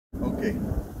Okay,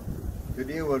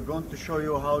 today we're going to show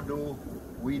you how do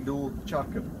we do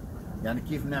charcoal. يعني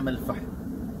كيف نعمل فحم.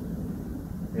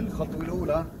 الخطوة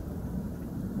الأولى,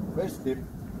 first step,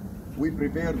 we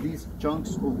prepare these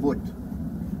chunks of wood.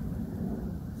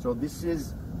 So this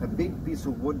is a big piece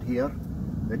of wood here.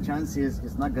 The chance is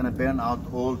it's not gonna burn out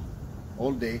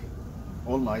all day,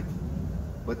 all night,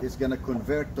 but it's gonna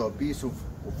convert to a piece of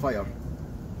fire.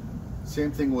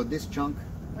 Same thing with this chunk,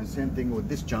 and same thing with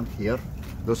this chunk here.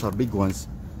 Those are big ones,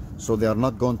 so they are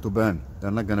not going to burn. They're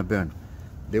not gonna burn.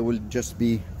 They will just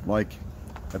be like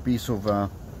a piece of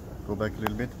go back a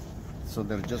little bit. So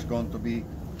they're just going to be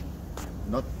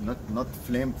not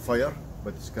flame fire,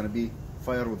 but it's gonna be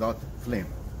fire without flame.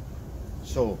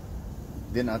 So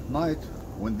then at night,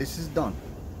 when this is done,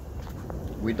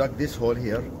 we dug this hole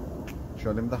here.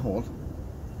 Show them the hole.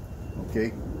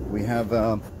 Okay, we have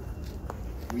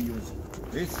we use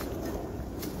this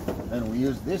and we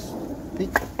use this pick.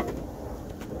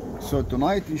 So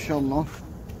tonight, inshallah,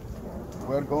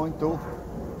 we're going to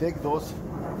take those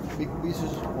big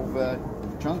pieces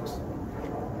of chunks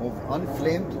of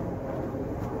unflamed,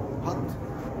 hot,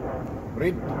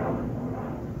 red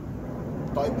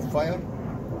type of fire.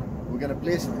 We're gonna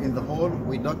place it in the hole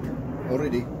we dug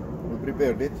already. We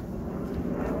prepared it.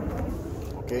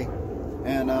 Okay,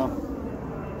 and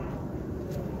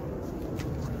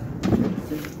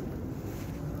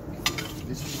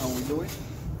this is how we do it.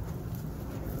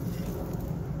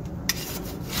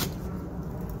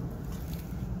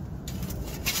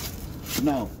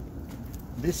 Now,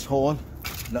 this hole,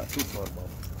 not too far, Bob.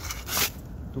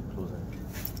 Too close.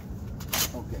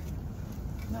 Okay.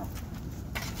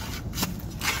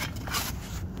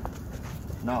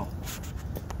 Now,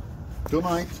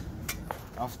 tonight,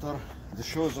 after the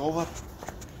show is over,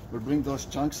 we'll bring those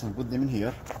chunks and put them in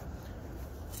here,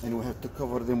 and we have to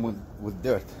cover them with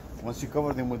dirt. Once you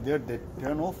cover them with dirt, they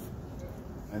turn off,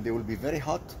 and they will be very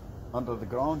hot under the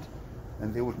ground,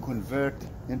 and they will convert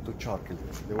into charcoal.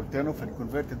 They will turn off and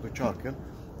convert into charcoal.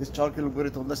 This charcoal will put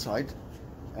it on the side,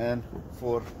 and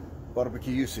for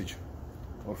barbecue usage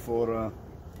or for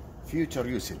future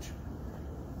usage,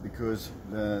 because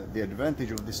the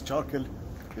advantage of this charcoal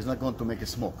is not going to make a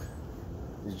smoke.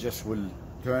 It just will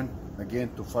turn again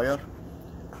to fire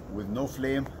with no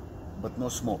flame but no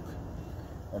smoke,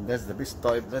 and that's the best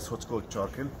type. That's what's called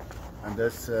charcoal, and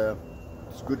that's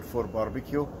it's good for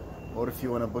barbecue. Or if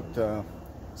you want to put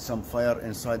some fire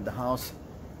inside the house,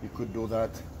 you could do that.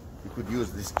 You could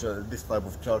use this type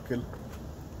of charcoal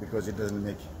because it doesn't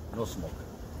make no smoke.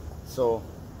 So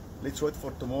let's wait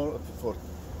for tomorrow. For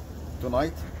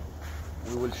tonight,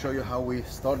 we will show you how we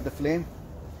start the flame,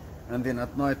 and then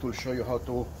at night we'll show you how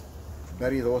to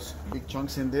bury those big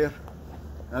chunks in there,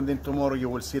 and then tomorrow you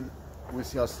will see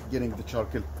us getting the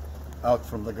charcoal out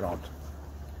from the ground.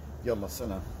 Yalla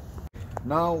salam.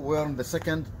 Now we're on the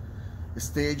second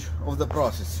stage of the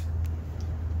process.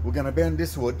 We're gonna burn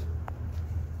this wood,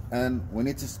 and when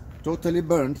it is totally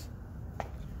burned,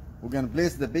 we're gonna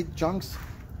place the big chunks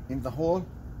in the hole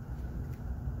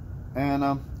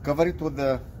and cover it with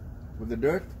the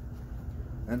dirt,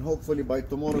 and hopefully by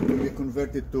tomorrow it will be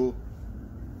converted to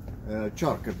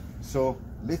charcoal. So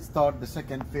let's start the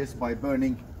second phase by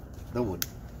burning the wood.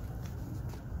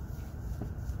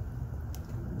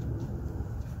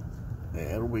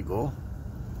 There we go.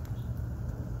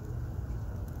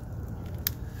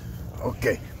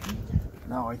 Okay,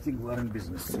 now I think we're in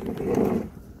business.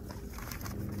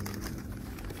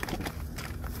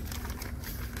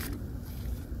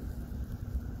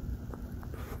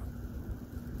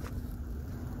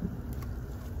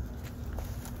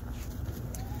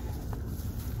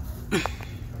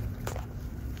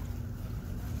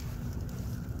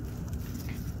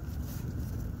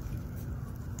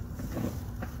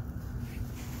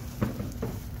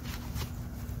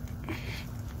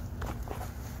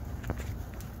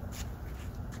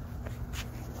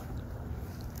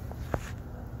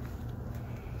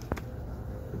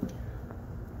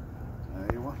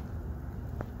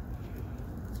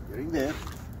 Getting there,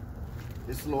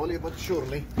 slowly but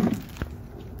surely.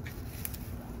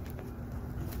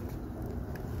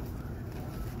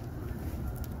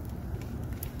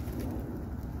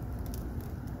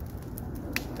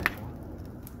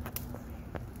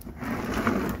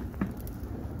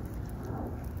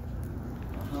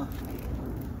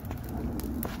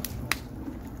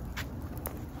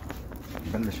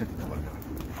 بلشت تتولع.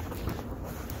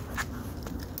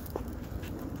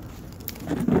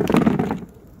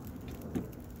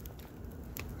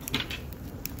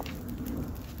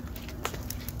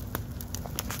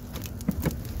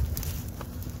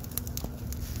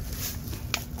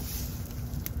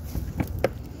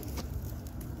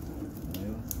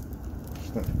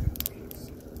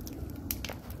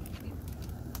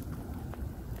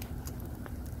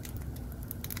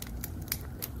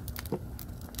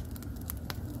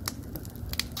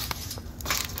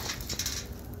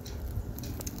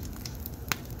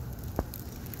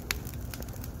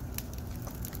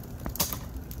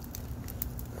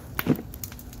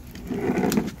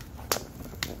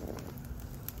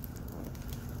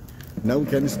 Now we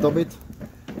can stop it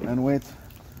and wait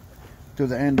to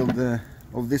the end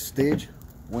of this stage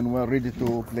when we're ready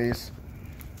to place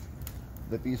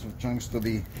the piece of chunks to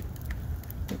the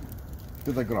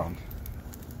ground.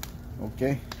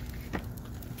 Okay,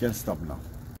 you can stop now.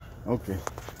 Okay,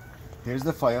 here's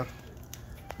the fire.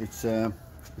 It's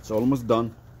almost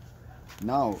done.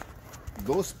 Now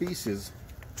those pieces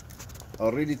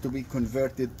are ready to be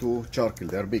converted to charcoal.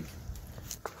 They're big,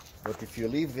 but if you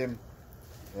leave them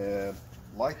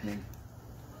lightning,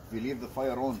 if you leave the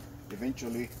fire on,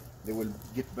 eventually they will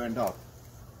get burned out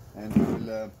and they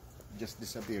will just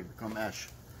disappear, become ash.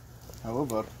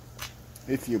 However,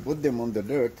 if you put them on the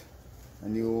dirt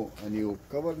and you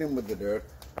cover them with the dirt,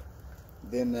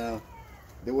 then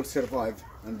they will survive,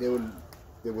 and they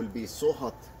will be so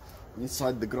hot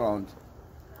inside the ground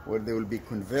where they will be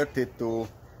converted to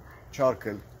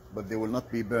charcoal, but they will not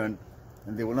be burned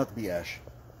and they will not be ash.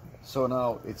 So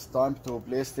now it's time to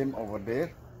place them over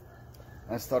there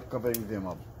and start covering them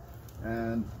up.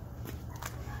 And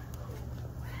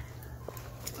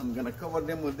I'm gonna cover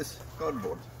them with this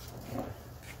cardboard.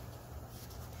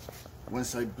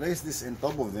 Once I place this on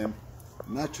top of them,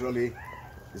 naturally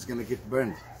it's gonna get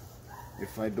burned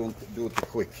if I don't do it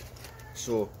quick.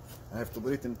 So I have to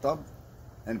put it on top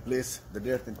and place the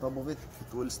dirt on top of it.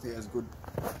 It will stay as good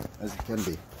as it can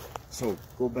be. So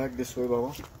go back this way,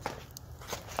 Baba.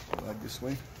 Go back this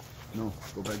way. No,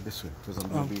 go back this way, because I'm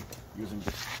going to be using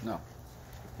this. Now,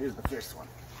 here's the first one.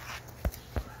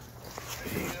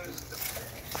 Here's the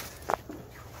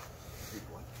big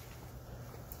one.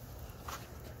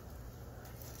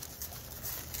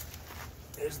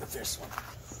 Here's the first one.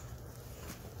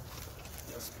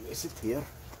 Just place it here.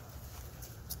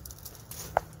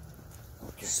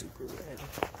 Okay. Super red.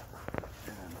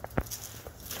 And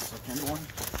the second one.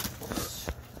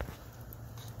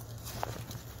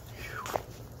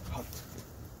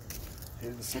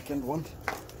 Here's the second one.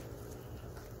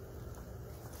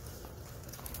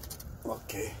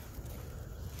 Okay.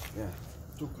 Yeah,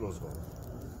 too close, Bob.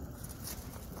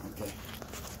 Okay.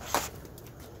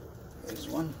 Here's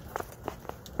one.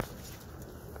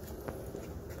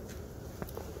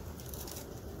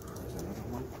 Here's another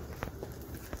one.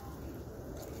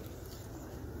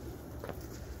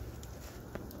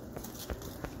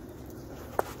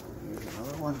 Here's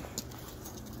another one.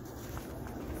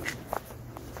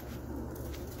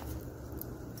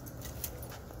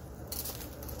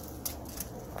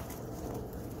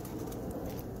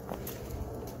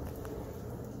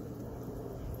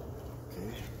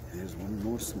 Here's one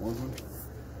more small one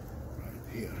right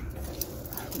here.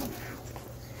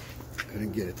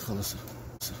 Couldn't get it. خلاص.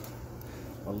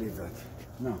 I'll leave that.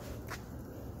 Now,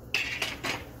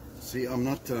 see, I'm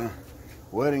not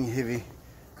wearing heavy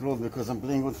clothes because I'm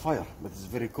playing with fire, but it's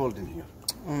very cold in here.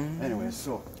 Anyway,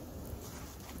 so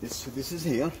this is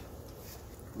here.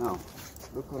 Now,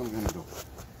 look what I'm gonna do.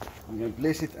 I'm gonna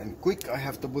place it, and quick, I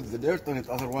have to put the dirt on it,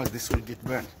 otherwise this will get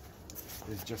burned.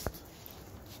 It's just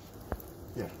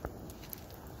here.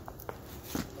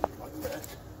 Like that.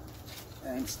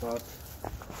 And start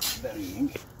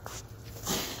burying.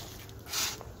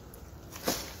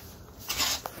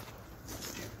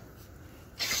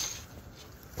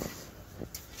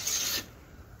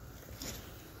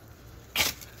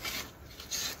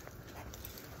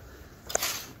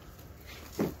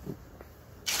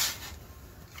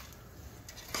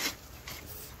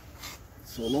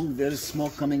 So long there is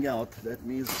smoke coming out, that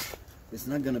means it's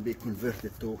not going to be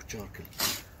converted to charcoal.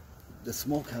 The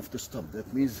smoke have to stop.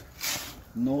 That means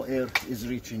no air is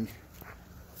reaching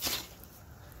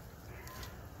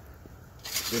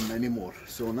them anymore.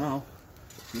 So now,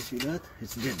 you see that?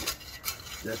 It's dead.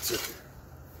 That's it.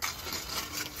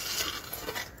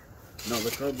 Now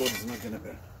the cardboard is not going to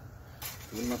burn.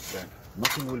 It will not burn.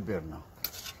 Nothing will burn now.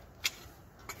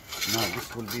 Now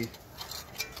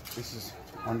this is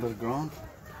underground.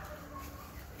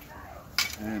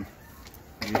 And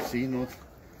you see,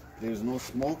 there is no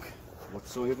smoke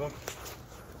whatsoever.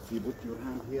 If you put your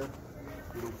hand here,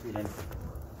 you don't feel anything.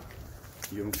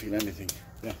 You don't feel anything.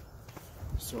 Yeah.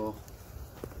 So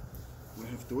we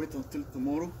have to wait until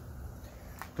tomorrow.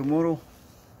 Tomorrow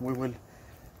we will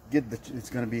get it's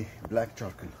gonna be black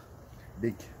charcoal,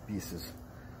 big pieces.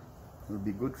 It will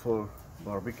be good for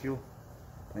barbecue,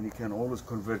 and you can always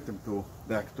convert them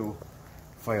back to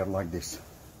fire like this,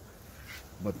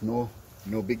 but no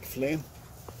big flame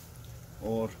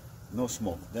or no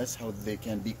smoke. That's how they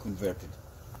can be converted,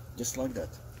 just like that.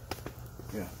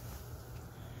 Yeah.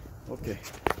 Okay,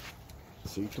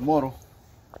 see you tomorrow.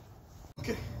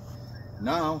 Okay,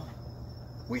 now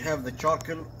we have the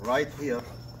charcoal right here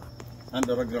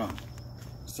under the ground,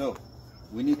 so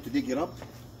we need to dig it up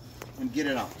and get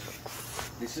it out.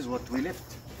 This is what we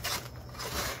left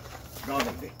the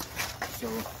other day. So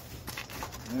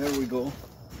there we go.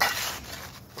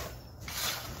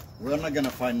 We're not gonna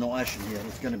find no ash in here.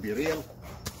 It's gonna be real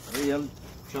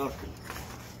charcoal.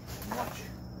 Watch.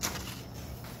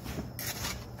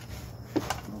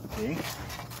 Okay.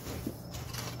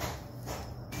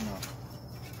 Now,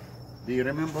 do you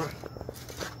remember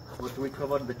what we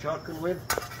covered the charcoal with?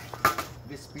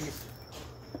 This piece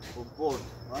of board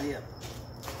right here.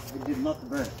 It did not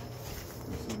burn.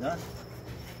 You see that?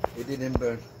 It didn't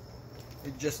burn.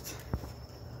 It just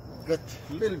got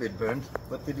a little bit burned,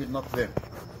 but it did not burn,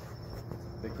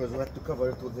 because we had to cover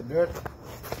it with the dirt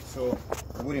so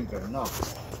it wouldn't burn. Now,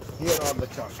 here are the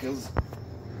charcoals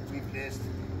we placed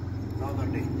the other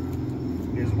day.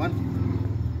 Here's one.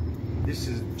 This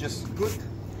is just good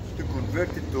to convert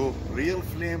it to real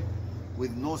flame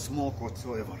with no smoke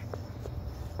whatsoever.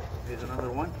 Here's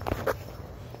another one.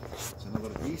 It's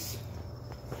another piece.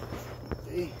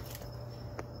 Okay.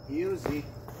 Here's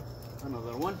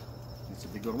another one. It's a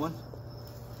bigger one.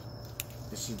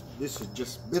 This is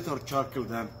just better charcoal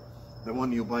than the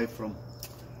one you buy from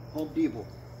Home Depot.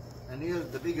 And here's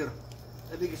the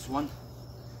biggest one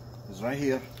is right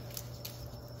here.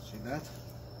 See that?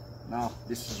 Now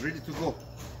this is ready to go.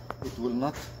 It will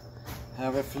not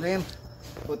have a flame,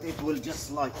 but it will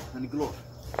just light and glow.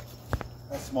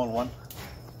 A small one.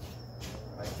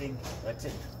 I think that's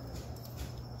it.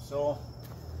 So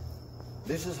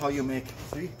this is how you make,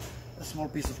 see, a small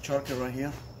piece of charcoal right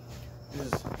here.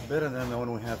 This is better than the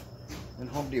one we have in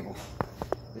Home Depot.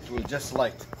 It will just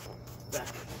light back.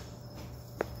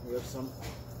 Here's some.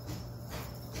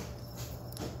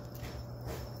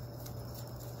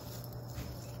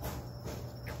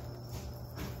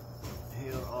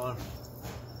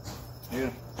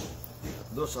 Here,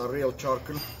 those are real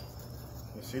charcoal.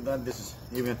 You see that? This is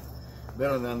even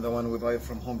better than the one we buy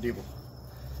from Home Depot,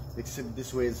 except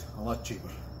this way is a lot cheaper.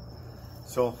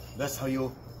 So that's how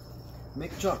you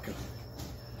make charcoal.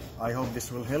 I hope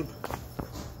this will help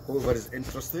whoever is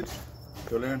interested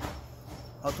to learn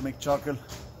how to make charcoal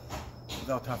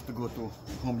without have to go to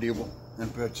Home Depot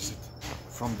and purchase it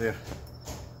from there.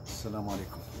 Assalamu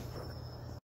alaikum.